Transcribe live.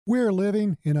We're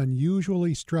living in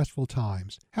unusually stressful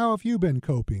times. How have you been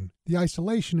coping? The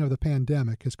isolation of the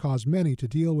pandemic has caused many to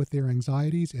deal with their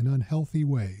anxieties in unhealthy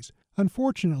ways.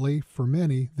 Unfortunately, for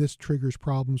many, this triggers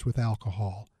problems with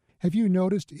alcohol. Have you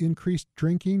noticed increased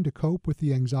drinking to cope with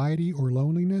the anxiety or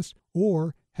loneliness?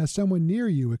 Or has someone near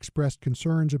you expressed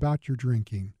concerns about your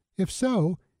drinking? If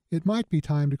so, it might be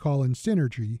time to call in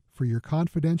Synergy for your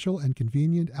confidential and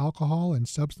convenient alcohol and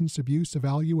substance abuse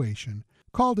evaluation.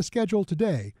 Call to schedule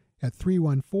today at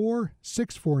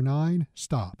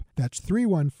 314-649-STOP. That's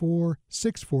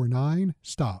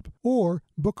 314-649-STOP. Or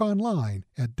book online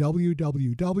at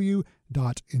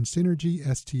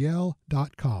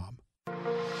www.insynergystl.com.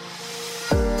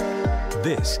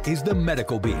 This is the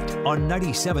Medical Beat on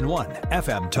 97.1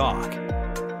 FM Talk.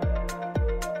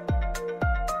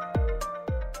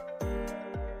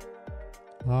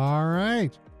 All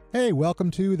right. Hey,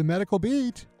 welcome to the Medical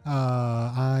Beat.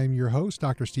 I'm your host,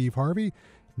 Dr. Steve Harvey.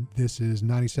 This is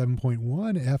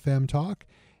 97.1 FM Talk.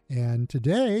 And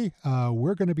today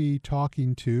we're going to be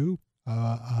talking to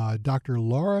Dr.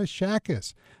 Laura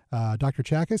Chackes. Dr.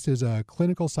 Chackes is a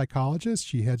clinical psychologist.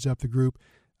 She heads up the group,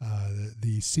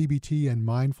 the CBT and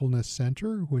Mindfulness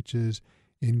Center, which is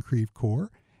in Creve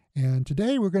Coeur. And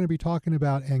today we're going to be talking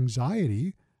about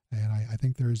anxiety. And I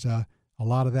think there's a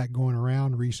lot of that going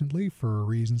around recently for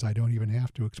reasons I don't even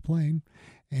have to explain.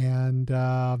 And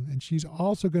she's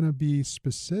also going to be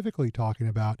specifically talking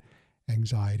about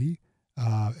anxiety.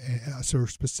 So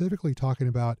specifically talking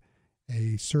about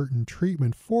a certain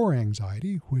treatment for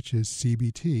anxiety, which is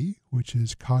CBT, which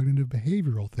is cognitive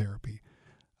behavioral therapy,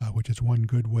 which is one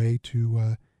good way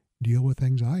to deal with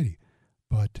anxiety.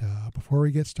 But before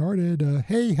we get started,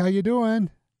 hey, how you doing?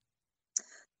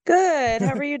 Good.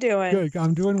 How are you doing? Good.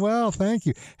 I'm doing well. Thank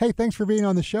you. Hey, thanks for being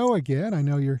on the show again. I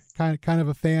know you're kind of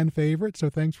a fan favorite,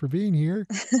 so thanks for being here.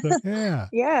 So, yeah.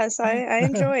 Yes, I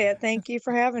enjoy it. Thank you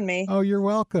for having me. Oh, you're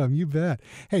welcome. You bet.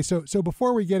 Hey, so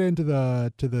before we get into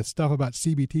the stuff about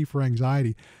CBT for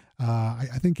anxiety,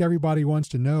 I think everybody wants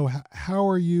to know how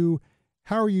are you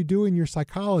doing your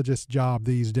psychologist job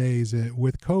these days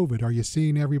with COVID? Are you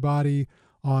seeing everybody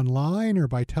online or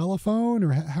by telephone,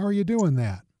 or how are you doing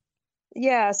that?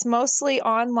 Yes, mostly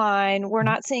online. We're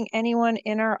not seeing anyone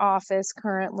in our office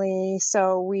currently,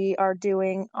 so we are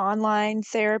doing online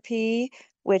therapy,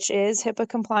 which is HIPAA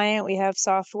compliant. We have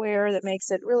software that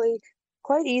makes it really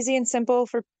quite easy and simple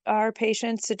for our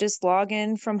patients to just log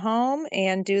in from home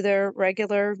and do their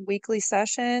regular weekly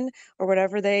session or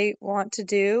whatever they want to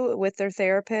do with their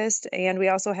therapist. And we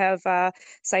also have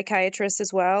psychiatrists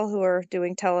as well who are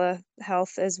doing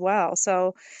telehealth as well.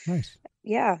 So Nice.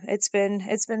 yeah, it's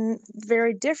been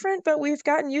very different, but we've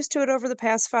gotten used to it over the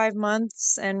past 5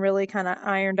 months and really kind of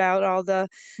ironed out all the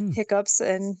hiccups,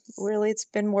 and really it's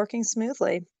been working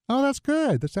smoothly. Oh, that's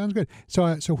good. That sounds good.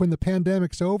 So when the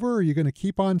pandemic's over, are you going to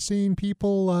keep on seeing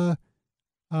people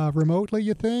remotely,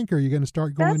 you think, or are you going to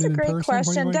start going That's a in great person?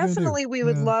 question. What are you gonna do? Definitely, we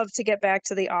would love to get back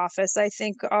to the office. I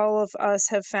think all of us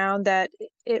have found that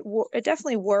it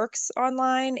definitely works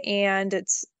online, and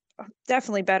it's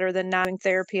definitely better than not doing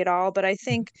therapy at all. But I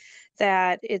think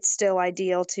that it's still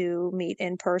ideal to meet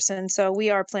in person. So we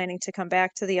are planning to come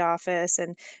back to the office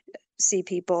and see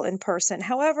people in person.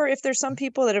 However, if there's some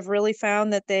people that have really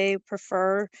found that they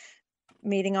prefer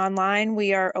meeting online,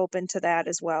 we are open to that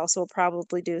as well. So we'll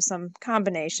probably do some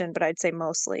combination, but I'd say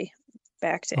mostly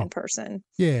back to in person.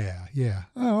 Yeah, yeah.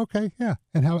 Oh, okay, yeah.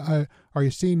 And how are you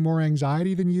seeing more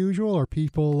anxiety than usual, or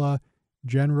people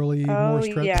generally more Oh,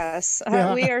 stressed? yes.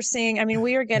 Yeah. We are seeing, I mean,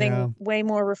 we are Yeah. getting way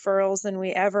more referrals than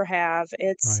we ever have.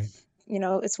 It's, Right.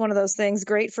 it's one of those things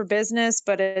great for business,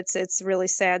 but it's really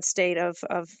sad state of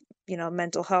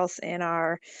mental health in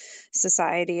our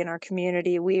society, in our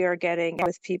community. We are getting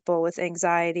with people with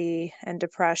anxiety and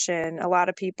depression. A lot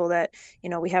of people that,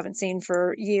 we haven't seen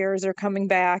for years are coming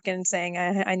back and saying,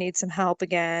 I need some help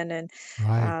again. And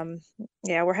Right.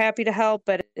 yeah, we're happy to help,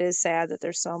 but it is sad that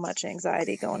there's so much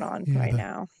anxiety going on Yeah, right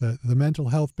now. the mental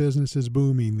health business is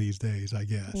booming these days, I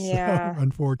guess. Yeah.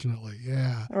 Unfortunately,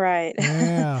 yeah. Right.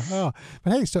 Yeah. Oh,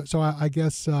 but hey, so I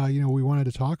guess we wanted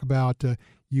to talk about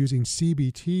using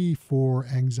CBT for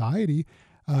anxiety.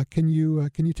 Can you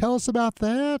tell us about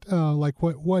that? Like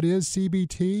what is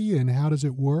CBT and how does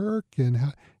it work, and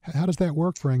how does that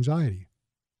work for anxiety?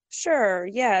 Sure.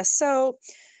 Yeah. So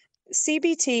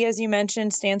CBT, as you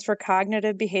mentioned, stands for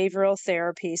cognitive behavioral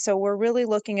therapy. So we're really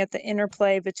looking at the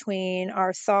interplay between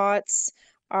our thoughts,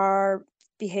 our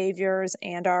behaviors,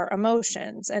 and our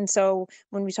emotions. And so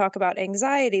when we talk about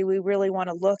anxiety, we really want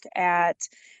to look at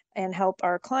and help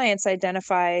our clients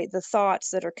identify the thoughts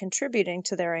that are contributing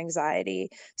to their anxiety.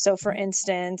 So for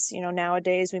instance,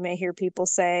 nowadays we may hear people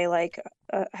say like,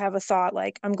 have a thought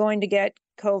like, I'm going to get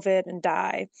COVID and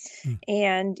die. Mm.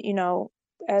 And,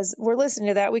 as we're listening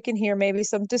to that, we can hear maybe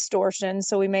some distortion.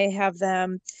 So we may have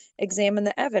them examine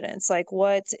the evidence, like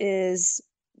what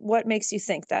makes you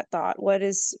think that thought?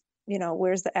 Where's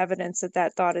the evidence that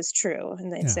that thought is true?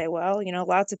 And they'd Yeah. say, well,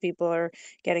 lots of people are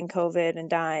getting COVID and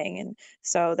dying. And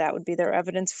so that would be their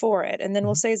evidence for it. And then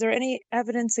we'll Mhm. say, is there any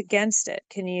evidence against it?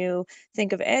 Can you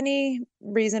think of any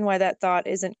reason why that thought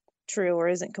isn't true or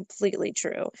isn't completely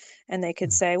true? And they could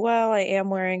Mm. say, well, I am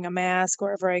wearing a mask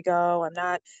wherever I go. I'm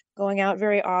not going out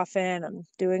very often. I'm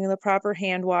doing the proper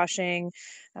hand washing.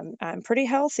 I'm pretty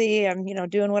healthy. I'm,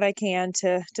 doing what I can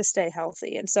to stay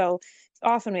healthy. And so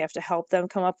often we have to help them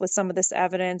come up with some of this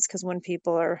evidence, because when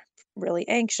people are really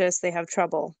anxious, they have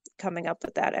trouble coming up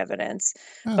with that evidence.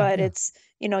 Oh, But yeah. it's,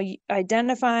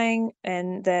 identifying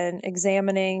and then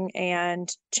examining and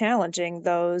challenging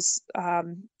those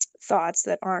thoughts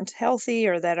that aren't healthy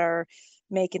or that are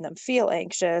making them feel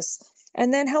anxious,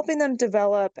 and then helping them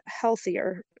develop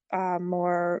healthier,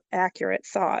 more accurate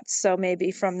thoughts. So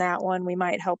maybe from that one, we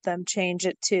might help them change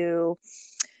it to,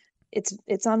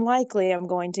 it's unlikely I'm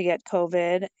going to get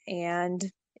COVID, and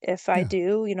if I Yeah.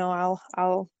 do,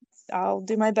 I'll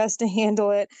do my best to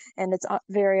handle it, and it's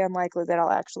very unlikely that I'll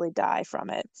actually die from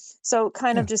it. So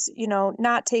kind Yeah. of just,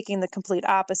 not taking the complete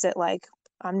opposite, like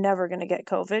I'm never going to get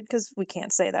COVID, because we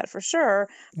can't say that for sure,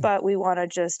 Yeah. but we want to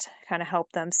just kind of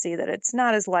help them see that it's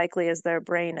not as likely as their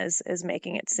brain is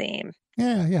making it seem.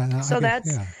 Yeah. Yeah. No, I So guess.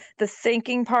 that's Yeah. the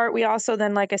thinking part. We also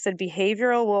then, like I said,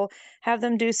 behavioral, we'll have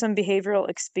them do some behavioral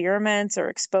experiments or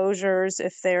exposures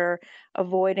if they're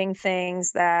avoiding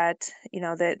things that,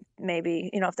 that maybe,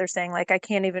 if they're saying like, I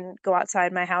can't even go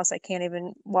outside my house, I can't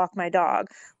even walk my dog.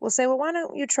 We'll say, well, why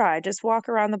don't you try? Just walk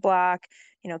around the block,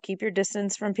 keep your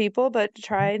distance from people, but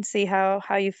try Mhm. and see how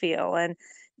you feel, and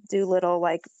do little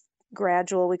like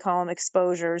gradual, we call them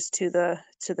exposures to the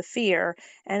fear.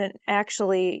 And it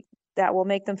actually, that will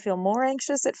make them feel more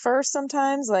anxious at first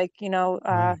sometimes, like,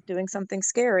 Right. doing something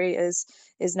scary is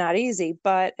not easy,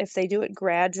 but if they do it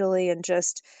gradually and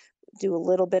just do a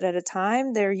little bit at a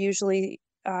time, they're usually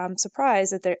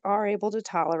surprised that they are able to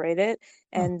tolerate it.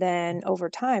 Oh, And then over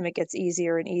time, it gets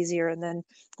easier and easier. And then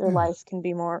their yeah. life can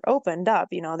be more opened up.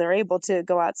 They're able to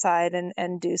go outside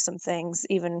and do some things,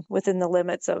 even within the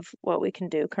limits of what we can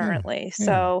do Yeah. currently. Yeah.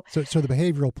 So, So the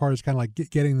behavioral part is kind of like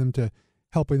getting them to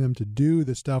helping them to do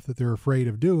the stuff that they're afraid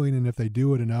of doing, and if they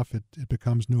do it enough, it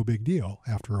becomes no big deal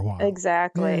after a while.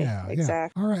 exactly, Yeah. Yeah.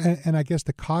 exactly. All right. And I guess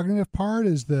the cognitive part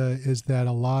is that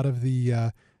a lot of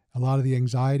the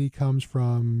anxiety comes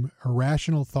from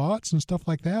irrational thoughts and stuff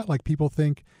like that. Like people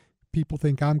think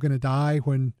I'm going to die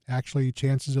when actually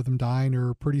chances of them dying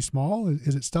are pretty small.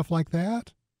 Is it stuff like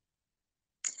that?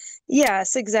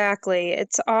 Yes, exactly.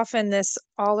 It's often this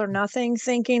all or nothing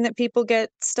thinking that people get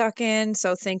stuck in.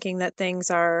 So thinking that things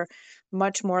are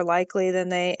much more likely than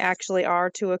they actually are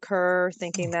to occur,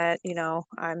 thinking Oh, that,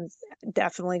 I'm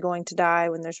definitely going to die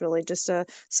when there's really just a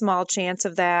small chance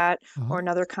of that. uh-huh. Or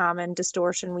another common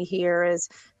distortion we hear is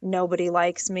nobody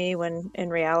likes me, when in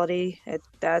reality,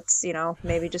 that's,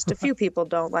 maybe just a few people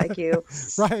don't like you.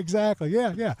 Right, exactly.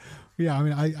 Yeah, yeah. Yeah, I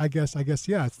mean, I guess,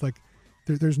 yeah, it's like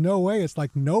there's no way it's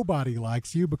like nobody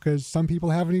likes you because some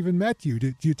people haven't even met you.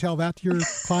 Do you tell that to your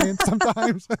clients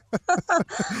sometimes?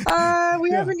 We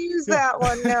Yeah, haven't used yeah. that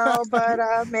one, no, but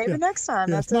maybe Yeah, next time.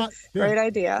 yeah, That's it's a not, yeah, great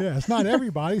idea. yeah, it's not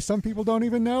everybody. Some people don't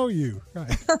even know you.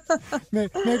 Right.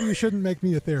 Maybe you shouldn't make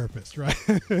me a therapist, right?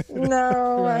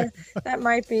 No, Right. that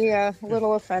might be a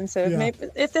little offensive. Yeah. Maybe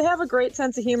if they have a great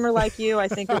sense of humor like you, I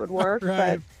think it would work.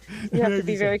 Right. But you have to Maybe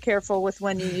be so. very careful with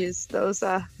when you use those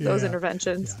Yeah.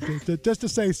 interventions. Yeah. Just to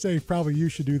stay safe, probably you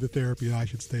should do the therapy and I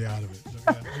should stay out of it. So,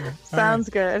 yeah. Yeah. All Sounds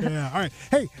right. good. Yeah. All right.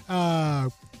 Hey,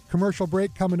 commercial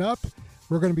break coming up.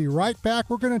 We're going to be right back.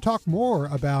 We're going to talk more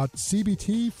about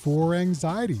CBT for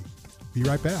anxiety. Be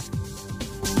right back.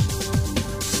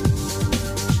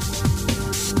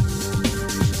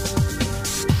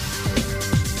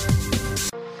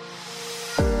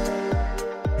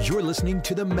 You're listening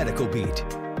to The Medical Beat.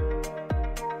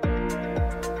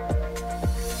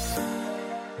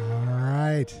 All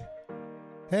right.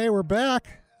 Hey, we're back.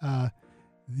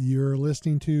 You're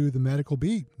listening to The Medical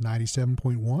Beat,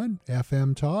 97.1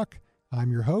 FM Talk.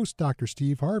 I'm your host, Dr.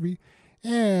 Steve Harvey,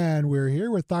 and we're here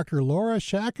with Dr. Laura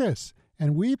Chackes,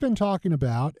 and we've been talking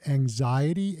about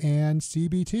anxiety and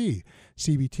CBT.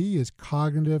 CBT is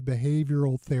cognitive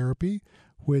behavioral therapy,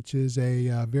 which is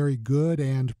a very good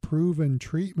and proven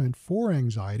treatment for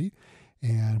anxiety.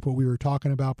 And what we were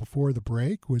talking about before the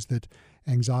break was that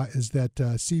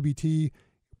CBT,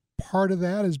 part of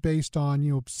that is based on,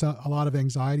 a lot of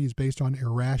anxiety is based on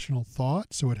irrational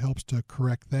thought. So it helps to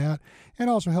correct that, and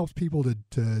also helps people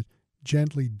to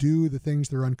gently do the things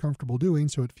they're uncomfortable doing,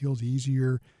 so it feels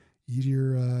easier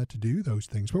to do those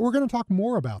things. But we're going to talk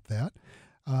more about that.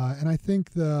 And I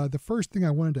think the first thing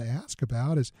I wanted to ask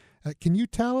about is, can you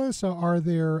tell us, are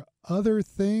there other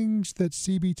things that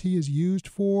CBT is used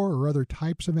for, or other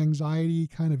types of anxiety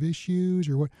kind of issues,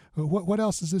 or what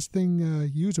else is this thing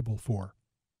usable for?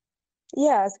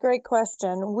 Yes, great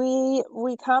question. We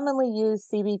commonly use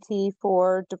CBT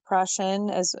for depression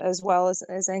as well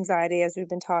as anxiety, as we've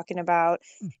been talking about.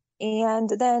 And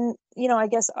then, I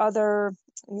guess other,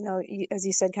 as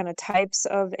you said, kind of types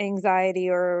of anxiety,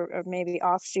 or maybe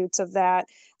offshoots of that.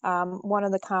 One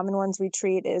of the common ones we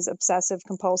treat is obsessive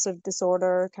compulsive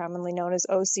disorder, commonly known as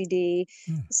OCD.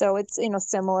 Mm. So it's,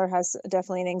 similar, has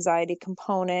definitely an anxiety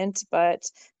component, but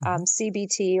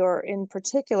CBT, or in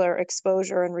particular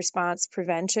exposure and response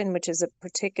prevention, which is a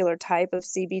particular type of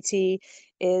CBT,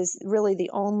 is really the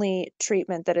only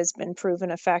treatment that has been proven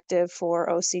effective for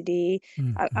OCD.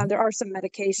 Mm-hmm. There are some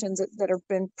medications that have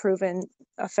been proven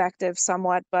effective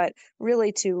somewhat, but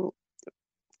really to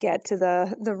get to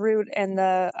the root and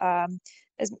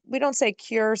as we don't say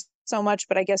cure so much,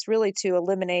 but I guess really to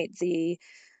eliminate the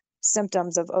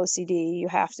symptoms of OCD, you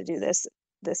have to do this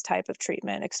type of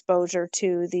treatment. Exposure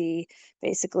to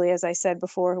basically, as I said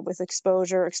before, with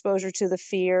exposure to the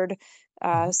feared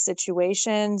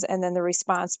situations, and then the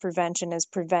response prevention is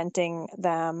preventing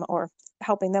them, or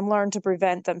helping them learn to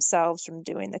prevent themselves from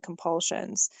doing the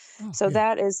compulsions. Oh, So yeah.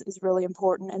 that is really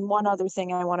important. And one other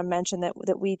thing I want to mention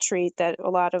that we treat, that a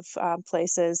lot of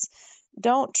places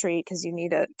don't treat, because you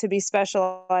need to be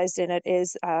specialized in it,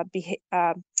 is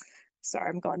sorry,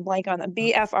 I'm going blank on the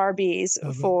Uh, BFRBs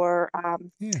but, for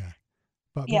yeah.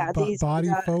 yeah, these are Body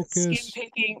the skin focus.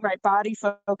 picking, right? Body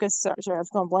focus. Sorry, I was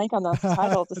going blank on the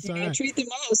title of the That's thing all I right. treat the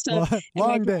most in my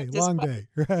Long day, practice. long But day.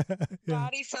 Yeah,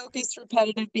 body focused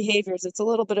repetitive behaviors. It's a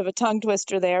little bit of a tongue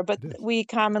twister there, but it is. we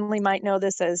commonly might know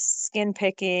this as skin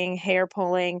picking, hair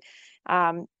pulling.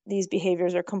 These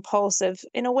behaviors are compulsive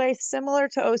in a way similar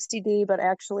to OCD, but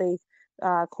actually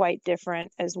quite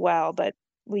different as well. But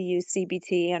we use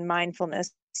CBT and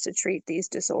mindfulness to treat these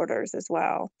disorders as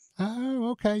well. Oh,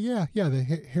 okay. Yeah, yeah. The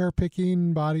hair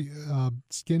picking,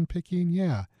 skin picking.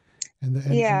 Yeah, and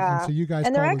Yeah. so you guys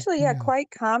And they're call the actually, yeah.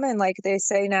 quite common. Like they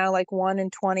say now, like 1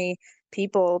 in 20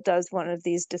 people does one of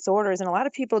these disorders. And a lot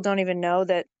of people don't even know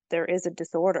that there is a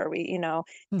disorder.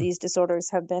 Hmm. These disorders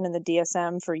have been in the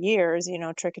DSM for years,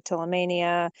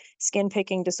 trichotillomania, skin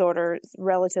picking disorder,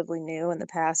 relatively new in the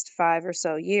past 5 or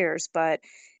so years, but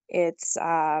it's,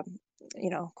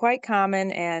 quite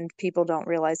common, and people don't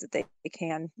realize that they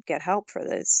can get help for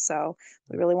this. So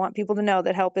we really want people to know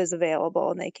that help is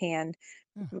available, and they can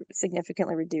Yeah.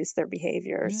 significantly reduce their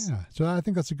behaviors. Yeah. So I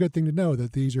think that's a good thing to know,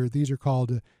 that these are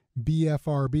called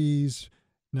BFRBs,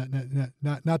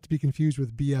 not to be confused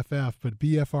with BFF, but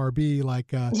BFRB,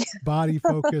 like body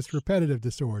focused repetitive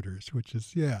disorders, which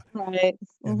is, yeah. Right.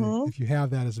 And Mhm. if you have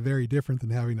that, it's very different than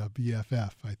having a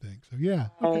BFF, I think. So yeah,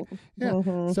 okay, Right. yeah.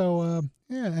 Mhm. So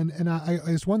yeah, and I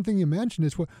guess one thing you mentioned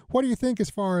is, what do you think as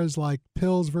far as like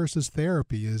pills versus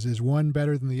therapy? Is one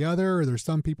better than the other? Or there's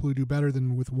some people who do better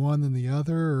with one than the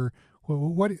other? Or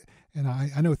what? And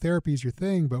I know therapy is your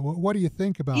thing, but what do you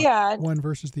think about Yeah. one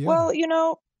versus the Well,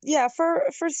 other? yeah, for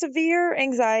severe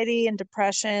anxiety and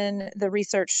depression, the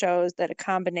research shows that a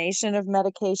combination of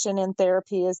medication and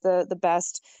therapy is the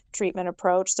best treatment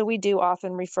approach. So we do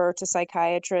often refer to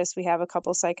psychiatrists. We have a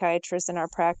couple psychiatrists in our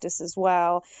practice as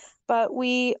well. But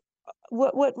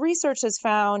what research has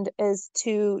found is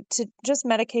to just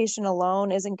medication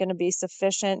alone isn't going to be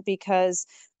sufficient, because,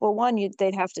 well, one,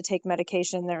 they'd have to take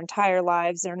medication their entire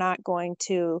lives. They're not going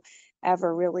to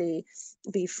ever really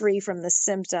be free from the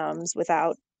symptoms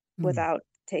Mm, without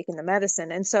taking the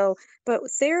medicine. And so, but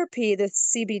therapy, the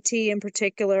CBT in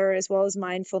particular, as well as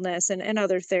mindfulness and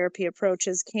other therapy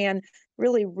approaches, can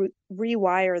really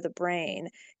rewire the brain.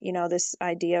 This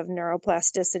idea of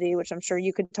neuroplasticity, which I'm sure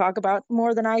you could talk about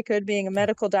more than I could, being a yeah,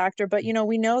 medical doctor, but yeah,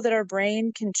 we know that our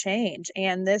brain can change,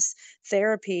 and this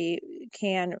therapy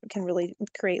can really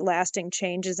create lasting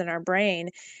changes in our brain,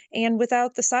 and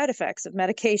without the side effects of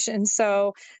medication.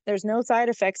 So there's no side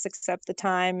effects except the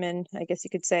time, and I guess you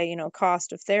could say,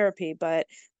 cost of therapy, but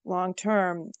long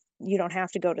term, you don't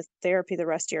have to go to therapy the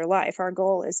rest of your life. Our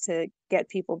goal is to get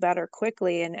people better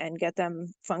quickly, and get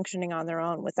them functioning on their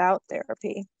own without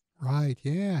therapy. right.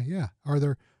 Yeah, yeah. Are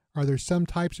there some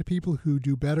types of people who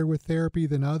do better with therapy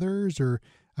than others, or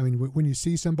I mean, when you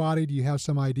see somebody, do you have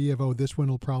some idea of, oh, this one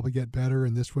will probably get better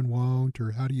and this one won't?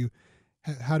 Or how do you,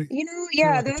 is there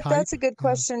Yeah, like a type? that's a good Yeah.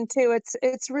 question too.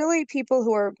 It's really people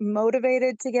who are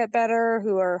motivated to get better,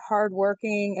 who are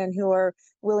hardworking, and who are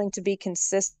willing to be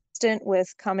consistent with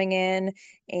coming in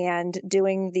and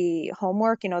doing the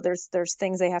homework. There's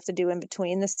things they have to do in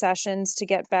between the sessions to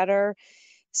get better.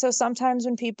 So sometimes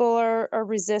when people are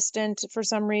resistant for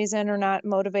some reason or not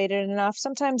motivated enough,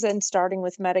 sometimes then starting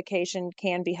with medication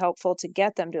can be helpful to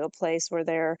get them to a place where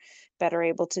they're better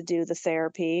able to do the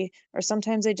therapy. Or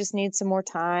sometimes they just need some more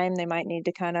time. They might need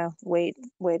to kind of wait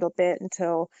a bit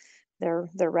until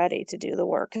they're ready to do the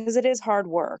work, because it is hard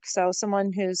work. So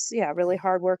someone who's, yeah, really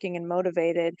hardworking and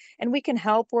motivated, and we can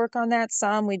help work on that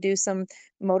some. We do some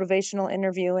motivational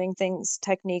interviewing things,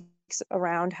 techniques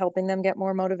around helping them get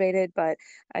more motivated. But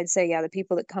I'd say, yeah, the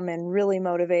people that come in really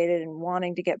motivated and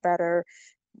wanting to get better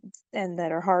and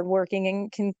that are hardworking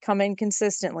and can come in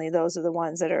consistently, those are the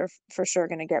ones that are for sure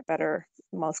going to get better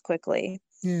most quickly.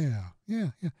 Yeah, yeah,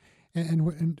 yeah.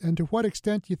 And to what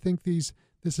extent do you think this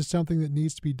is something that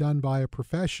needs to be done by a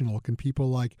professional? Can people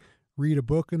like read a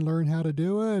book and learn how to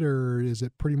do it, or is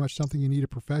it pretty much something you need a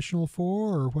professional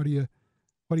for, or what do you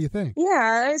think?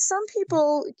 Yeah, some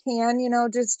people can,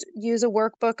 just use a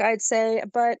workbook, I'd say,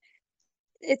 but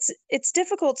it's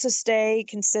difficult to stay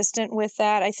consistent with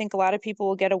that. I think a lot of people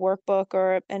will get a workbook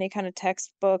or any kind of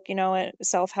textbook, a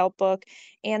self-help book,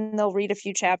 and they'll read a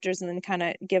few chapters and then kind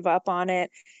of give up on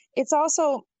it. It's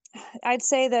also, I'd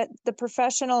say that the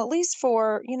professional, at least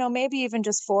for, maybe even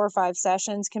just 4 or 5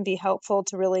 sessions, can be helpful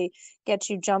to really get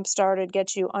you jump started,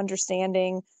 get you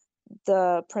understanding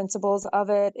the principles of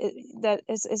it. That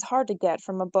is hard to get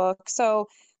from a book. So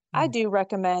I Mm. do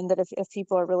recommend that if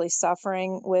people are really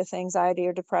suffering with anxiety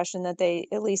or depression, that they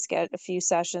at least get a few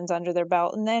sessions under their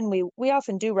belt. And then we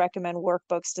often do recommend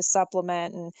workbooks to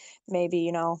supplement and maybe,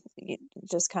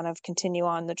 just kind of continue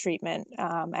on the treatment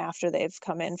after they've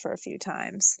come in for a few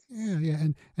times. Yeah, yeah.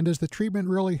 And does the treatment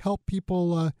really help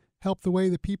people help the way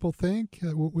that people think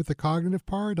with the cognitive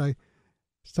part? I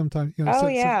sometimes, Oh so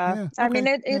yeah. yeah, I mean,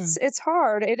 okay, yeah, it's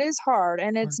hard. It is hard,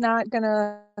 and hard, it's not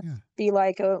gonna yeah, be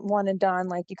like a one and done,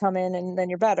 like you come in and then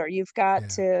you're better. You've got yeah,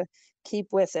 to keep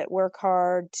with it, work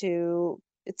hard to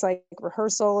it's like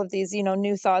rehearsal of these,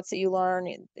 new thoughts that you learn.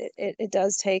 It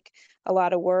does take a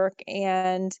lot of work,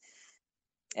 and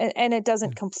it yeah,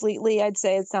 doesn't completely, I'd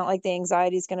say it's not like the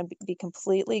anxiety is going to be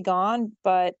completely gone,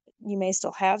 but you may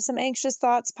still have some anxious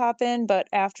thoughts pop in. But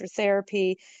after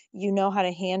therapy, you know how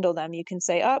to handle them. You can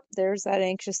say, oh, there's that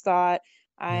anxious thought.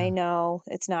 I yeah. know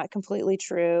it's not completely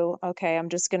true. Okay, I'm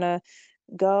just going to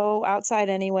go outside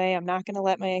anyway. I'm not going to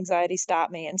let my anxiety stop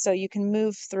me. And so you can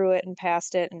move through it and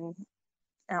past it and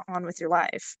on with your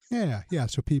life. Yeah, yeah.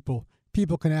 So people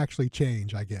can actually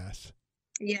change, I guess.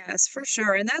 Yes, for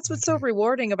sure. And that's what's so Okay.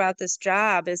 rewarding about this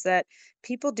job, is that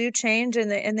people do change, and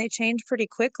they change pretty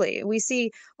quickly. We see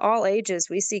all ages.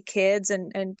 We see kids,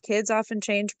 and kids often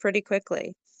change pretty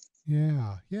quickly.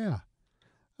 Yeah, yeah.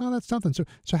 Oh, that's something. So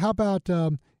how about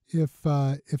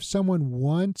if someone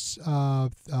wants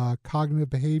cognitive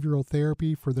behavioral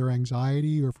therapy for their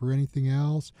anxiety or for anything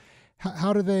else,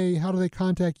 how do they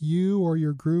contact you or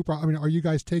your group? I mean, are you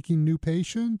guys taking new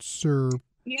patients or?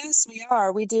 Yes, we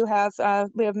are. We have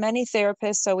many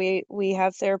therapists, so we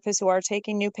have therapists who are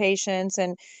taking new patients,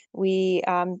 and we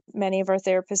many of our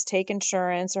therapists take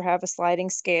insurance or have a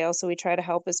sliding scale, so we try to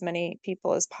help as many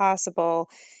people as possible.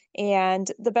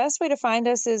 And the best way to find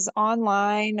us is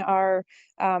online. Our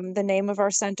The name of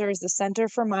our center is the Center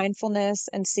for Mindfulness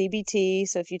and CBT.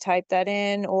 So if you type that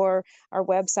in, or our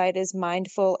website is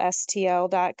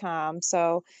mindfulstl.com.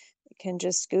 So can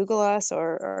just Google us,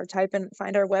 or type in,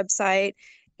 find our website,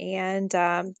 and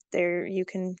there you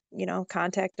can,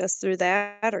 contact us through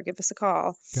that or give us a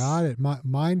call. Got it.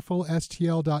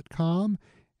 Mindfulstl.com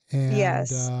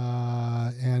Yes.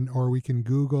 and or we can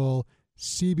Google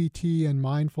CBT and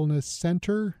Mindfulness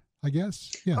Center, I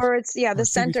guess. Yes. Or it's, yeah, Or the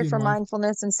Center CBT and for Mindful.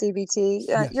 Mindfulness and CBT.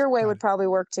 Yes, Your way got would it. probably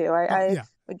work too. I Yeah.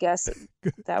 would guess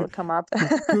that would come up.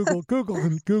 Google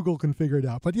can figure it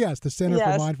out. But yes, the Center for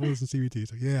Yes. Mindfulness and CBT.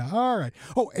 So yeah, all right.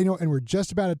 Oh, and we're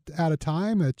just about out of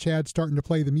time. Chad's starting to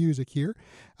play the music here.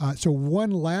 So one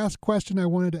last question I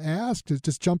wanted to ask is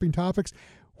just jumping topics.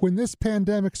 When this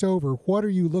pandemic's over, what are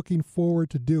you looking forward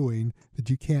to doing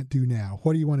that you can't do now?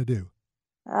 What do you want to do?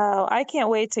 Oh, I can't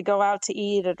wait to go out to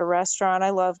eat at a restaurant. I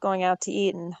love going out to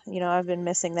eat, and I've been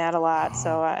missing that a lot.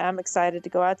 So Oh, I'm excited to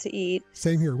go out to eat.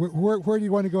 same here. Where do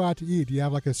you want to go out to eat? Do you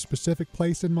have like a specific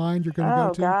place in mind you're going to go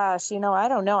Oh to? gosh, I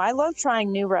don't know. I love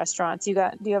trying new restaurants. Do you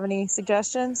have any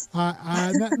suggestions?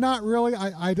 Not really.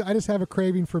 I just have a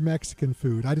craving for Mexican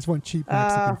food. I just want cheap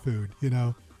Mexican Uh, food.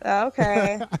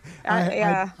 Okay.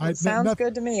 Sounds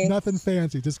good to me. Nothing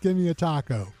fancy. Just give me a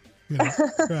taco.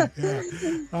 Right, yeah.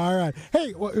 All right.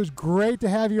 Hey, well, it was great to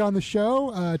have you on the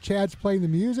show. Chad's playing the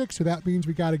music, so that means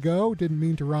we got to go. Didn't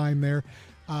mean to rhyme there.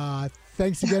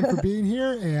 Thanks again for being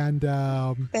here, and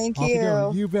thank off you.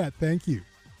 Go. You bet. Thank you.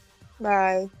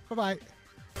 Bye. Bye-bye.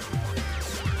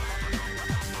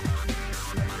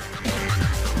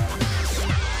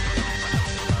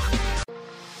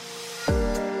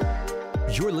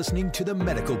 You're listening to The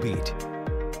Medical Beat.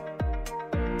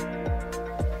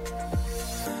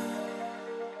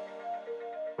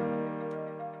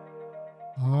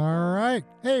 All right.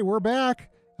 Hey, we're back.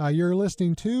 You're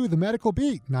listening to The Medical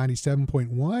Beat,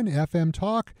 97.1 FM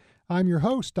Talk. I'm your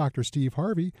host, Dr. Steve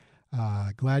Harvey.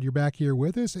 Glad you're back here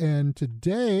with us. And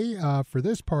today, for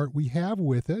this part, we have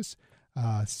with us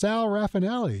Sal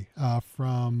Rafanelli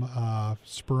from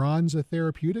Speranza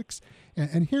Therapeutics.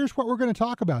 And here's what we're going to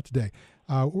talk about today.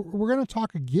 We're going to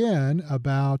talk again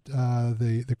about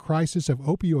the crisis of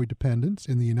opioid dependence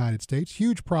in the United States.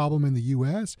 Huge problem in the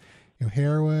U.S.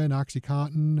 Heroin,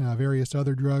 OxyContin, various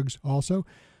other drugs also.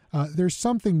 There's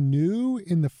something new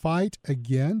in the fight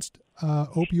against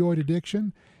opioid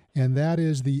addiction, and that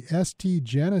is the ST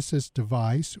Genesis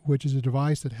device, which is a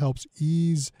device that helps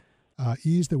ease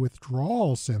the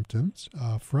withdrawal symptoms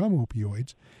from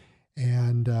opioids.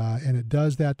 And it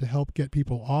does that to help get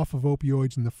people off of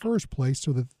opioids in the first place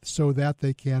so that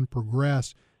they can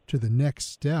progress to the next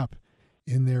step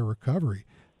in their recovery.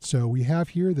 So we have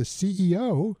here the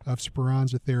CEO of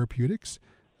Speranza Therapeutics,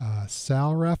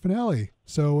 Sal Rafanelli.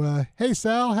 So, hey,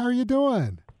 Sal, how are you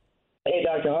doing? Hey,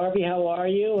 Dr. Harvey, how are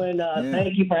you? And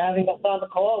thank you for having us on the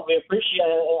call. We appreciate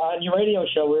it on your radio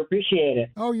show. We appreciate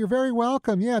it. Oh, you're very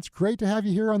welcome. Yeah, it's great to have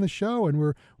you here on the show, and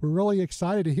we're really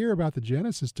excited to hear about the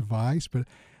Genesis device. But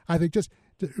I think just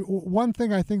one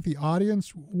thing I think the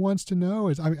audience wants to know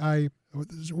is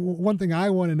one thing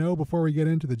I want to know before we get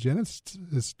into the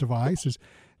Genesis device is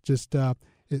just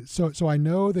so I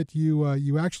know that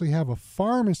you actually have a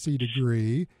pharmacy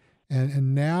degree.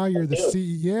 And now you're the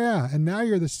and now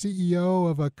you're the CEO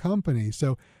of a company.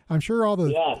 So I'm sure all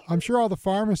the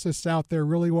pharmacists out there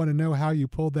really want to know how you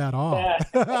pulled that off.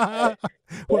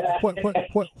 What up with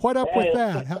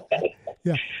that?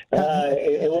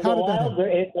 It's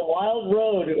a wild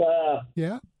road.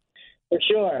 Yeah. For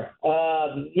sure.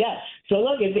 Yes. So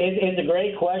look, it's a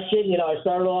great question. I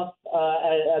started off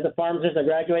as a pharmacist. I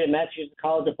graduated at Massachusetts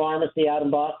College of Pharmacy out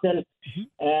in Boston,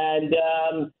 and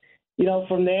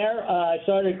from there, I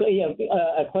started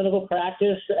a clinical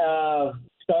practice,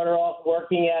 started off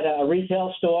working at a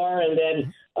retail store, and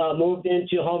then moved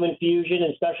into home infusion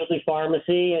and specialty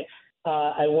pharmacy.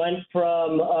 I went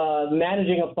from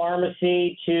managing a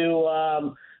pharmacy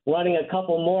to running a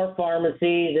couple more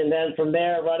pharmacies, and then from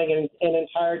there running an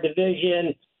entire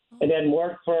division, and then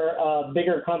worked for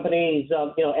bigger companies,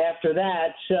 after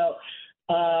that. So,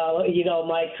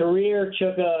 my career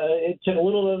took a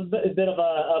little bit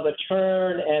of a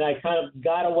turn, and I kind of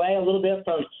got away a little bit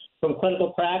from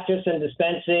clinical practice and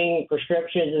dispensing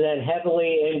prescriptions, and then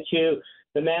heavily into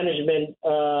the management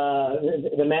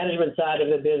side of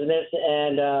the business.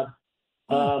 And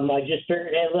I just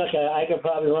figured, hey, look, I could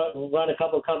probably run a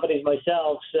couple of companies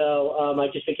myself. So I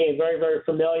just became very, very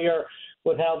familiar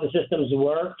with how the systems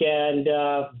work, and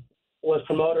was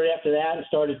promoted after that and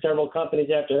started several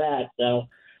companies after that. So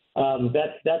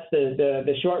that's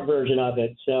the short version of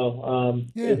it. So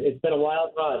it's been a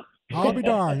wild run. I'll be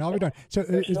darned. So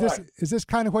is this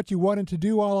kind of what you wanted to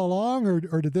do all along,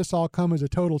 or did this all come as a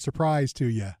total surprise to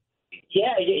you?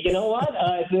 Yeah, you know what?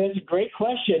 It's a great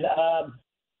question.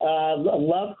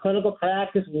 Love clinical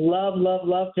practice,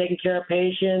 love taking care of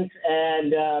patients,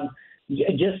 and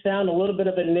just found a little bit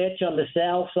of a niche on the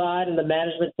sales side and the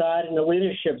management side and the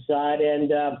leadership side,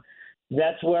 and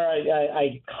that's where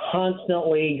I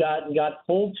constantly got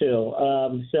pulled to.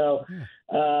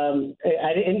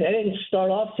 I didn't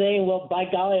start off saying, well, by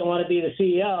golly, I want to be the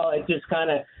CEO. It just kind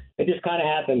of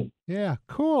happened. Yeah,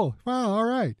 cool. Wow, all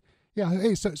right. Yeah.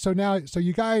 Hey, so now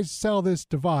you guys sell this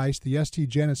device, the ST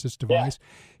Genesis device. Yeah.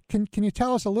 Can you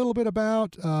tell us a little bit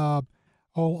about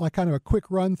like kind of a quick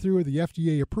run through of the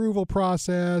FDA approval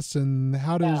process, and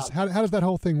how does that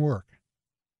whole thing work?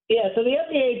 Yeah, so the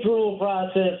FDA approval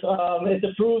process is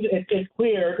approved. It's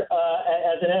cleared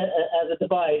as a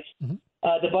device. Mm-hmm.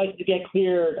 Devices get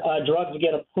cleared, drugs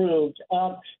get approved.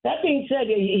 That being said,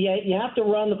 you have to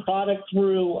run the product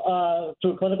through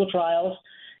clinical trials,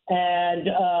 and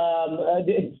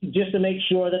just to make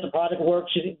sure that the product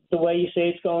works the way you say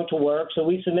it's going to work. So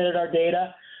we submitted our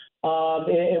data.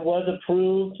 It was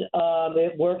approved.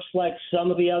 It works like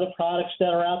some of the other products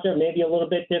that are out there, maybe a little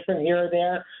bit different here or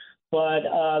there. But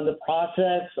the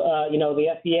process,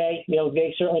 the FDA,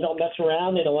 they certainly don't mess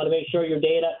around. They don't want to make sure your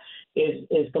data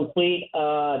is complete.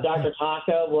 Dr.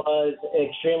 Taka was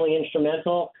extremely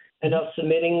instrumental in us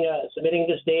submitting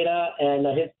this data, and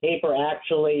his paper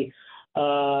actually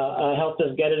helped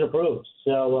us get it approved.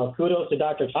 So kudos to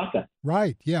Dr. Taka.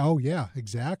 Right. Yeah. Oh, yeah.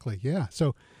 Exactly. Yeah.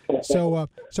 So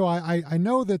I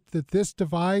know that this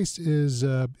device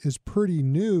is pretty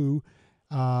new,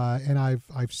 and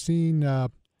I've seen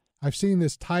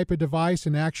this type of device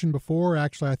in action before.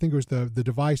 Actually, I think it was the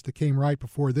device that came right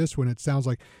before this one. It sounds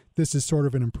like this is sort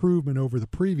of an improvement over the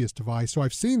previous device. So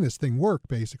I've seen this thing work,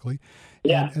 basically.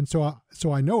 Yeah. And so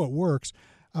I know it works.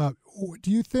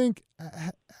 Do you think,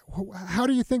 how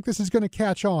do you think this is going to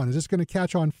catch on? Is this going to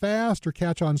catch on fast or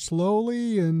catch on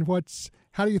slowly? And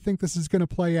how do you think this is going to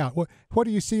play out? What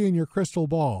do you see in your crystal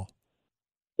ball?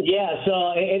 Yeah,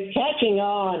 so it's catching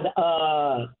on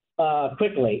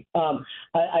quickly.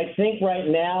 I think right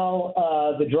now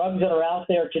the drugs that are out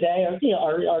there today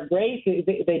are great.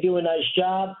 They do a nice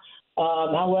job.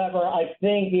 However, I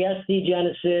think the ST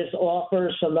Genesis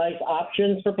offers some nice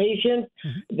options for patients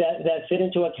that fit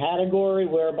into a category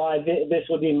whereby this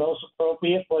would be most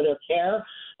appropriate for their care.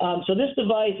 So this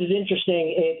device is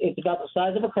interesting. It's about the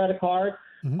size of a credit card.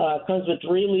 Comes with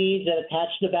 3 leads that attach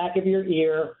to the back of your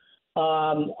ear.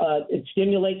 It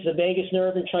stimulates the vagus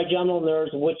nerve and trigeminal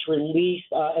nerves, which release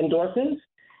endorphins.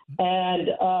 And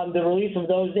the release of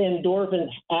those endorphins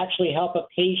actually help a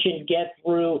patient get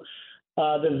through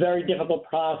the very difficult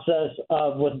process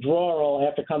of withdrawal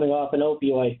after coming off an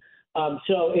opioid.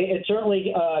 So it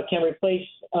certainly can replace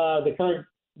the current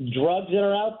drugs that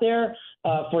are out there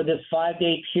for this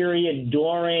 5-day period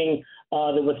during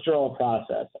the withdrawal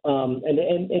process. And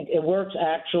it works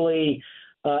actually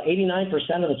 89%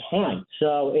 of the time.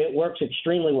 So it works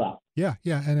extremely well. Yeah,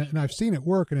 and I've seen it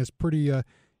work, and it's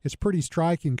pretty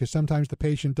striking because sometimes the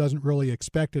patient doesn't really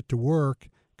expect it to work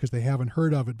because they haven't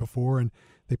heard of it before, and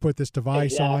they put this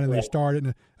device on and they start it,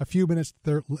 and a few minutes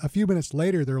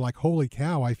later they're like, "Holy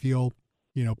cow! I feel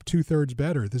 2/3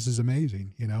 better. This is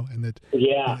amazing." And that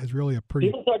is really a pretty.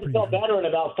 People start to feel better in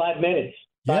about 5 minutes,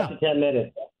 5 to 10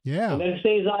 minutes. Yeah, and then it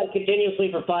stays on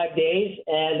continuously for 5 days,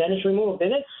 and then it's removed.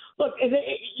 And then look,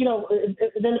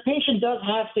 then the patient does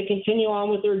have to continue on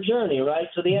with their journey, right?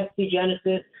 So the ST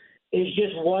Genesis is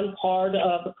just one part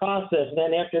of the process. And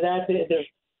then after that,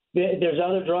 there's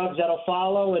other drugs that'll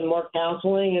follow and more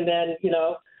counseling, and then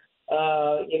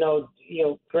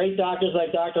great doctors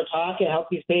like Dr. Taka help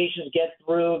these patients get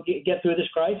through this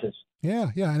crisis.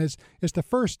 Yeah, and it's the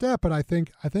first step, but I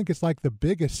think it's like the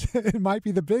biggest. It might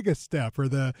be the biggest step, or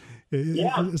it's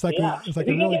like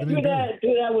really through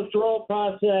that withdrawal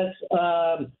process.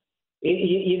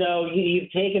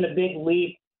 You've taken a big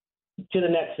leap to the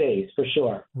next phase for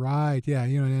sure. Right. Yeah.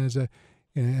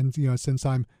 And since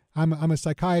I'm a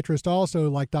psychiatrist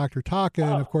also, like Dr. Taka,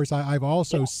 and of course I've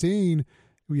also seen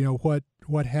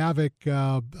what havoc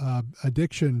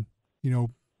addiction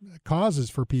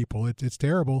causes for people. It's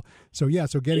terrible. So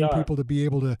getting people to be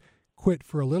able to quit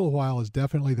for a little while is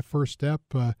definitely the first step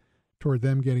toward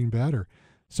them getting better.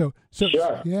 So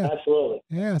sure, yeah, absolutely.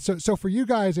 Yeah. So for you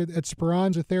guys at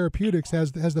Speranza Therapeutics,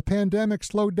 has the pandemic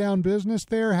slowed down business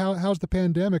there? How's the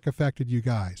pandemic affected you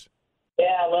guys?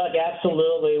 Yeah, look,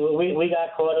 absolutely. We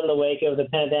got caught in the wake of the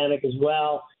pandemic as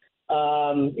well.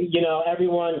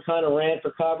 Everyone kind of ran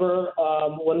for cover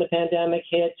when the pandemic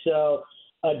hit. So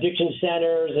addiction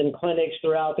centers and clinics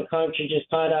throughout the country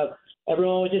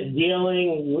everyone was just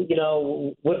dealing,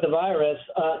 with the virus.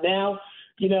 Now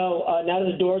that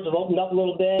the doors have opened up a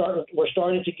little bit, we're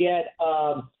starting to get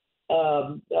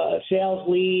sales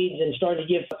leads and starting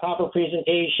to give proper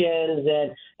presentations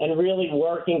and really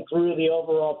working through the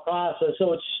overall process.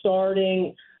 So it's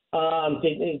starting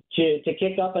to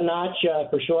kick up a notch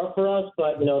for sure for us.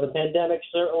 But the pandemic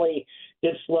certainly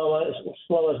did slow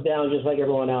us down just like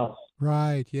everyone else.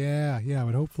 Right. Yeah.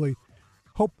 But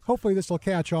hopefully this will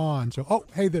catch on. So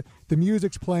hey, the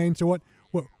music's playing. So what?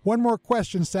 One more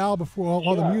question, Sal, before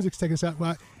all the music's taken us out.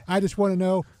 Well, I just want to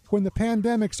know, when the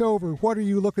pandemic's over, what are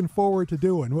you looking forward to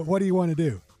doing? What do you want to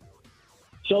do?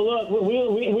 So, look,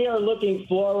 we are looking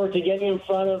forward to getting in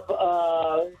front of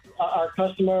our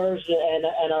customers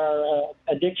and our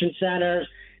addiction centers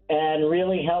and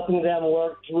really helping them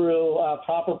work through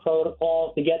proper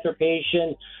protocols to get their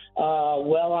patient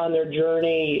well on their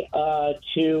journey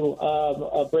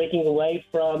to breaking away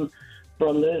from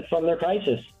their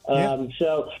crisis.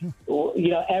 So,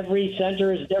 every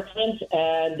center is different,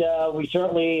 and we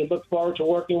certainly look forward to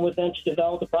working with them to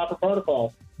develop the proper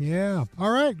protocol. Yeah.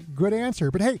 All right. Good answer.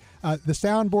 But hey, the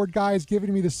soundboard guy is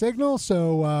giving me the signal,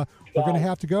 so we're going to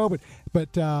have to go.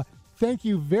 But thank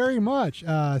you very much.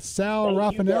 Sal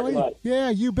Rafanelli. Yeah,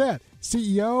 you bet.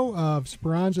 CEO of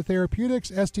Speranza Therapeutics,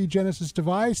 ST Genesis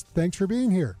Device. Thanks for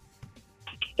being here.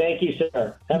 Thank you,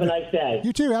 sir. Have a nice day.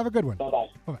 You too. Have a good one. Bye-bye.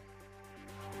 Bye-bye.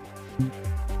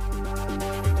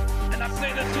 And I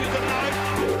say this to you tonight.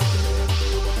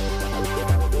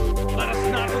 Let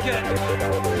us not forget.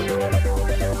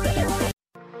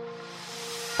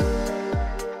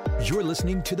 You're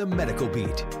listening to The Medical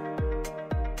Beat.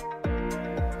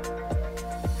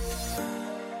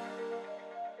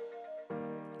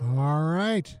 All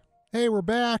right. Hey, we're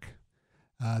back.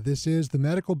 This is The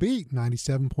Medical Beat,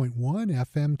 97.1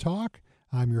 FM Talk.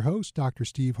 I'm your host, Dr.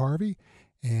 Steve Harvey,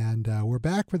 and we're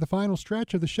back for the final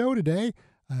stretch of the show today.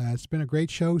 It's been a great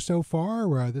show so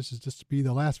far. This is just to be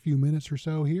the last few minutes or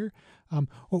so here.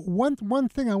 One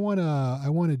thing I want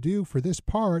to do for this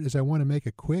part is I want to make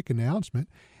a quick announcement,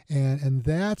 and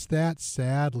that's that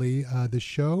sadly the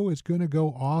show is going to go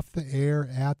off the air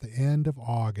at the end of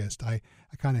August. I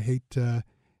kind of hate to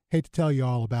tell you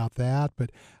all about that,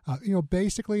 but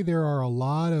basically there are a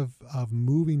lot of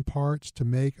moving parts to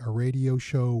make a radio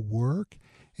show work,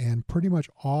 and pretty much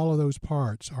all of those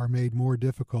parts are made more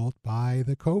difficult by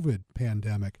the COVID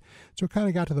pandemic. So it kind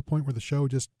of got to the point where the show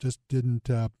just couldn't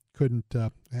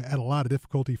had a lot of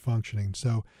difficulty functioning.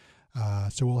 So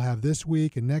we'll have this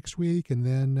week and next week, and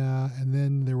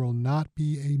then there will not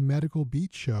be a Medical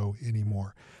Beat show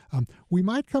anymore. We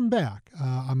might come back.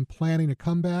 I'm planning to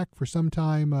come back for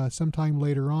sometime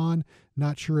later on.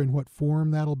 Not sure in what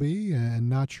form that'll be, and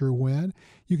not sure when.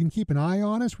 You can keep an eye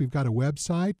on us. We've got a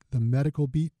website,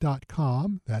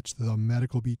 themedicalbeat.com. That's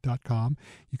themedicalbeat.com.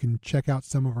 You can check out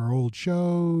some of our old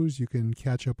shows. You can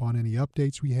catch up on any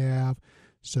updates we have.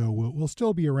 So we'll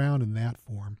still be around in that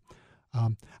form.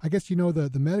 I guess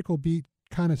the Medical Beat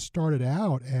kind of started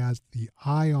out as the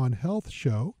Eye on Health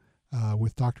show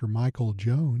with Dr. Michael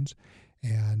Jones,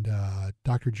 and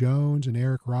Dr. Jones and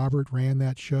Eric Robert ran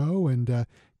that show and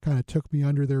kind of took me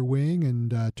under their wing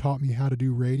and taught me how to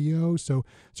do radio. So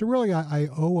really, I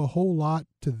owe a whole lot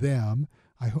to them.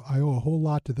 I owe a whole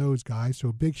lot to those guys. So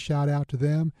a big shout out to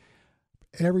them.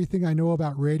 Everything I know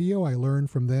about radio, I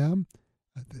learned from them.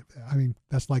 I mean,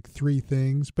 that's like three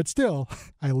things, but still,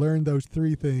 I learned those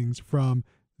three things from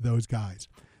those guys.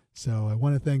 So I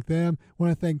want to thank them. I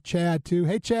want to thank Chad, too.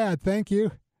 Hey, Chad, thank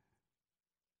you.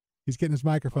 He's getting his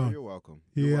microphone. Oh, you're welcome.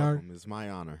 You're welcome. It's my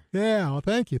honor. Yeah, well,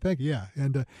 thank you. Yeah,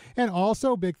 and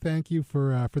also big thank you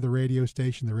for the radio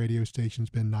station. The radio station's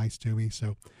been nice to me.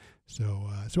 So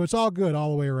it's all good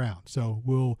all the way around. So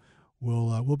we'll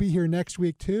be here next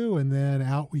week too, and then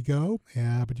out we go.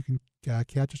 But you can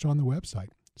catch us on the website.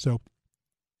 So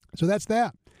that's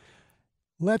that.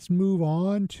 Let's move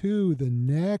on to the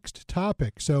next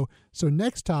topic. So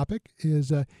next topic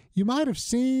is you might have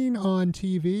seen on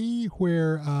TV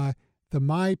where the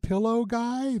My Pillow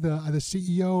guy, the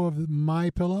CEO of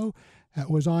My Pillow,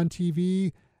 was on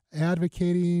TV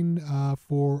advocating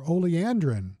for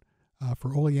oleandrin,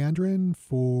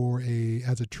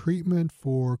 as a treatment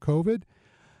for COVID.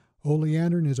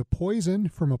 Oleandrin is a poison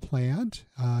from a plant,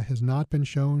 has not been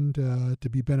shown to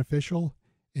be beneficial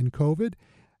in COVID,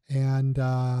 and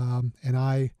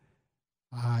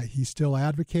he's still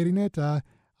advocating it. I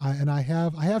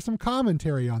have some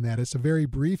commentary on that. It's a very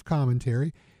brief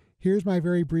commentary. Here's my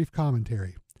very brief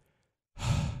commentary.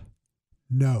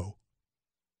 No.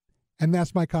 And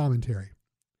that's my commentary.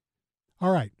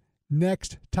 All right,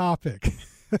 next topic.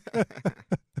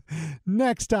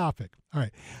 Next topic. All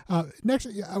right.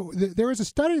 There was a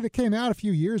study that came out a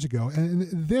few years ago, and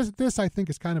this I think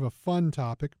is kind of a fun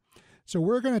topic. So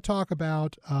we're going to talk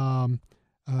about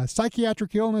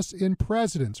psychiatric illness in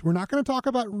presidents. We're not going to talk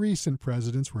about recent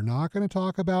presidents. We're not going to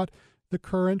talk about the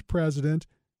current president.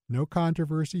 No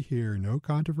controversy here. No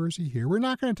controversy here. We're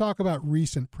not going to talk about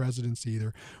recent presidents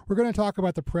either. We're going to talk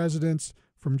about the presidents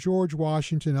from George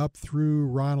Washington up through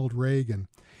Ronald Reagan.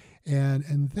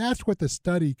 And that's what the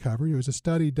study covered. It was a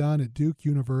study done at Duke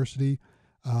University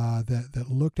that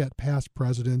looked at past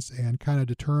presidents and kind of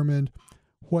determined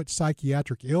what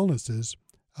psychiatric illnesses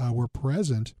were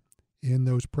present in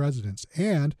those presidents.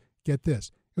 And get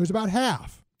this, it was about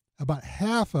half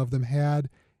of them had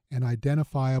an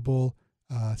identifiable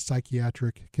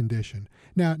psychiatric condition.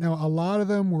 Now a lot of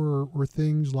them were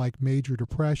things like major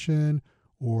depression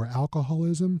or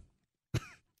alcoholism,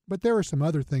 but there were some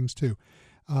other things too.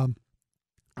 I'm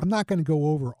not going to go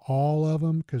over all of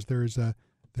them because there's a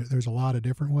lot of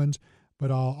different ones, but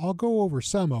I'll go over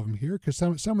some of them here because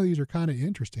some of these are kind of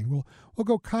interesting. We'll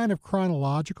go kind of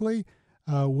chronologically.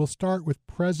 We'll start with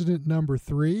President number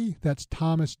 3. That's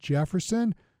Thomas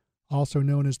Jefferson, also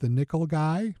known as the Nickel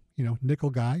Guy. Nickel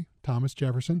Guy, Thomas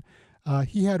Jefferson.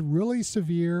 he had really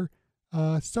severe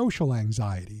social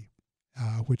anxiety,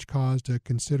 which caused a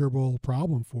considerable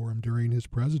problem for him during his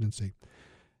presidency.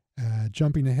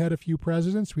 Jumping ahead a few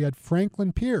presidents, we had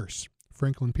Franklin Pierce.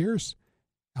 Franklin Pierce,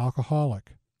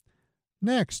 alcoholic.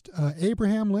 Next,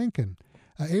 Abraham Lincoln.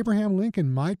 Abraham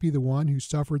Lincoln might be the one who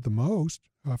suffered the most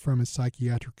from his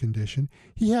psychiatric condition.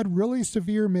 He had really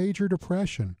severe major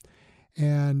depression.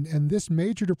 And this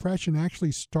major depression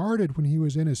actually started when he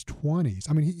was in his 20s.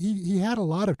 I mean, he had a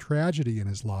lot of tragedy in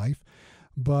his life,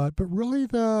 but really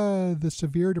the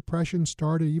severe depression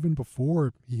started even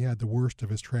before he had the worst of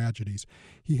his tragedies.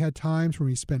 He had times when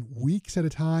he spent weeks at a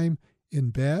time in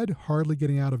bed, hardly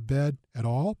getting out of bed at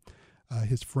all.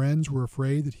 His friends were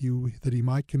afraid that he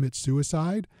might commit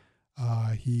suicide.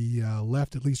 He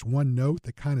left at least one note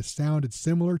that kind of sounded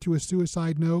similar to a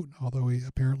suicide note, although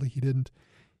apparently he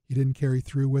didn't carry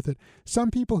through with it.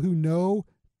 Some people who know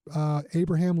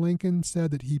Abraham Lincoln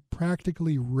said that he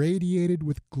practically radiated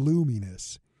with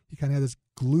gloominess. He kind of had this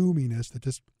gloominess that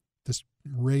just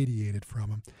radiated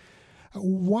from him.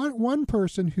 One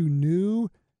person who knew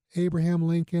Abraham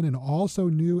Lincoln and also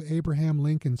knew Abraham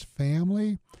Lincoln's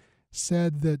family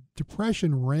said that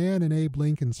depression ran in Abe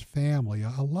Lincoln's family.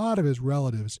 A lot of his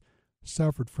relatives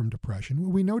suffered from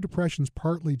depression. We know depression's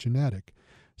partly genetic,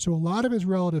 so a lot of his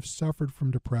relatives suffered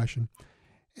from depression.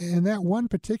 And that one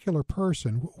particular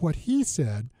person, what he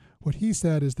said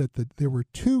is that there were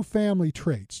two family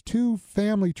traits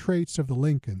of the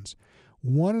Lincolns.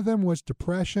 One of them was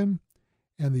depression,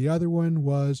 and the other one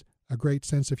was a great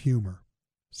sense of humor.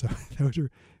 So those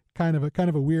are kind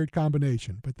of a weird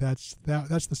combination, but that's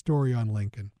the story on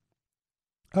Lincoln.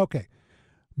 Okay,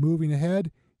 moving ahead,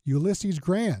 Ulysses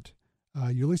Grant.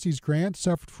 Ulysses Grant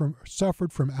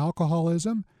suffered from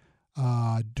alcoholism.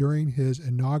 During his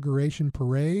inauguration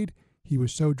parade, he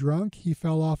was so drunk he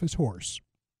fell off his horse.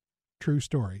 True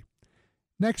story.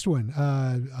 Next one,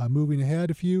 moving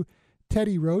ahead a few,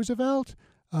 Teddy Roosevelt.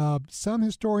 Some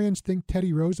historians think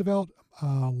Teddy Roosevelt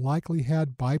likely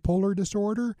had bipolar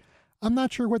disorder. I'm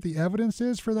not sure what the evidence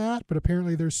is for that, but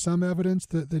apparently there's some evidence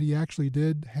that he actually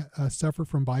did suffer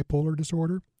from bipolar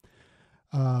disorder.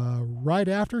 Right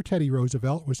after Teddy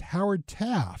Roosevelt was Howard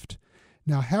Taft.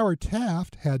 Now, Howard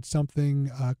Taft had something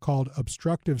called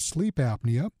obstructive sleep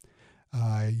apnea.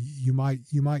 You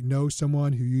might know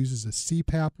someone who uses a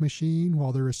CPAP machine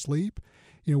while they're asleep.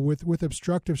 With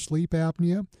obstructive sleep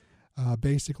apnea,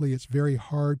 basically it's very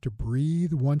hard to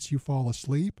breathe once you fall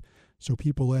asleep. So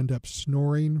people end up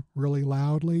snoring really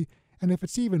loudly. And if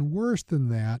it's even worse than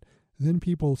that, then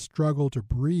people struggle to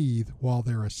breathe while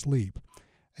they're asleep.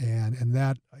 And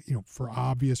that, for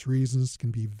obvious reasons, can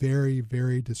be very,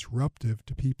 very disruptive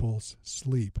to people's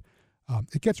sleep.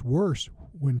 It gets worse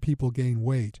when people gain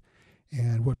weight.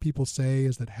 And what people say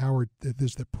is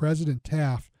that President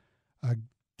Taft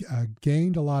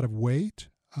gained a lot of weight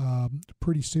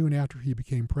pretty soon after he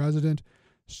became president,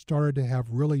 started to have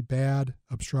really bad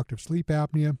obstructive sleep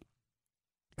apnea,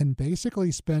 and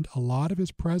basically spent a lot of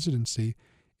his presidency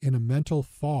in a mental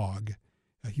fog.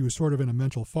 He was sort of in a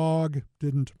mental fog,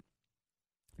 didn't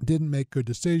make good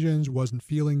decisions, wasn't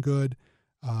feeling good.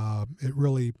 It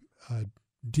really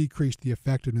decreased the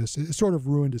effectiveness. It sort of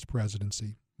ruined his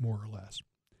presidency, more or less.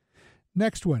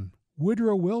 Next one,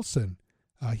 Woodrow Wilson.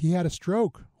 He had a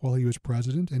stroke while he was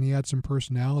president, and he had some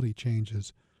personality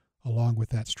changes along with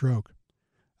that stroke.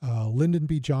 Lyndon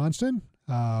B. Johnson,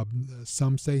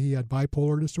 some say he had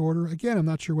bipolar disorder. Again, I'm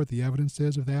not sure what the evidence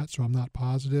is of that, so I'm not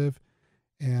positive.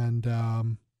 And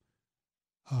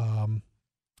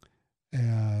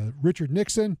Richard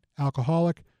Nixon,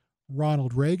 alcoholic.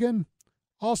 Ronald Reagan,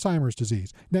 Alzheimer's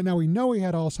disease. Now we know he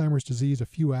had Alzheimer's disease a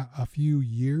few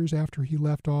years after he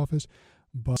left office,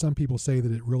 but some people say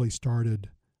that it really started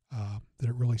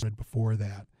before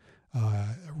that.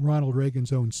 Ronald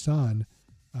Reagan's own son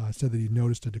said that he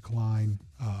noticed a decline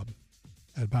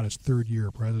at about his third year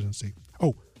of presidency.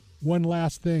 Oh, one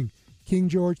last thing. King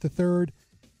George III,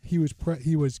 he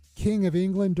was king of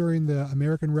England during the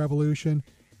American Revolution,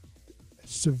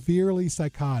 severely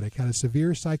psychotic, had a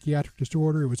severe psychiatric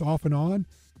disorder. It was off and on.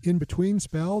 In between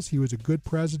spells, he was a good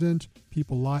president,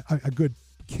 a good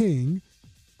king.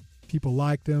 People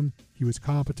liked him. He was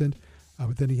competent.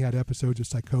 But then he had episodes of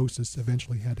psychosis,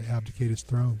 eventually had to abdicate his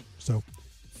throne. So,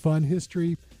 fun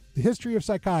history. The history of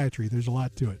psychiatry. There's a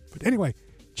lot to it. But anyway,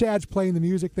 Chad's playing the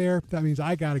music there. That means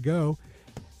I got to go.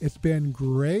 It's been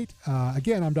great.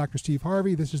 Again, I'm Dr. Steve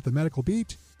Harvey. This is the Medical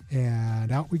Beat,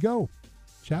 and out we go.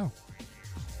 Ciao.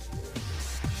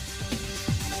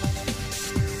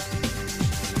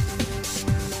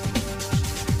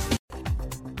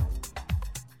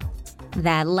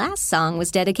 That last song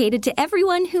was dedicated to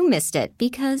everyone who missed it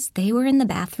because they were in the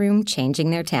bathroom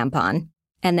changing their tampon.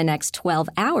 And the next 12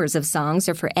 hours of songs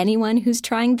are for anyone who's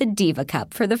trying the Diva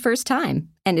Cup for the first time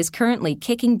and is currently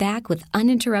kicking back with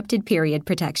uninterrupted period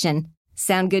protection.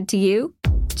 Sound good to you?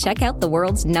 Check out the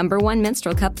world's #1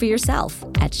 menstrual cup for yourself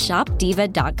at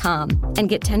shopdiva.com and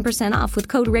get 10% off with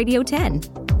code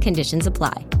radio10. Conditions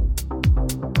apply.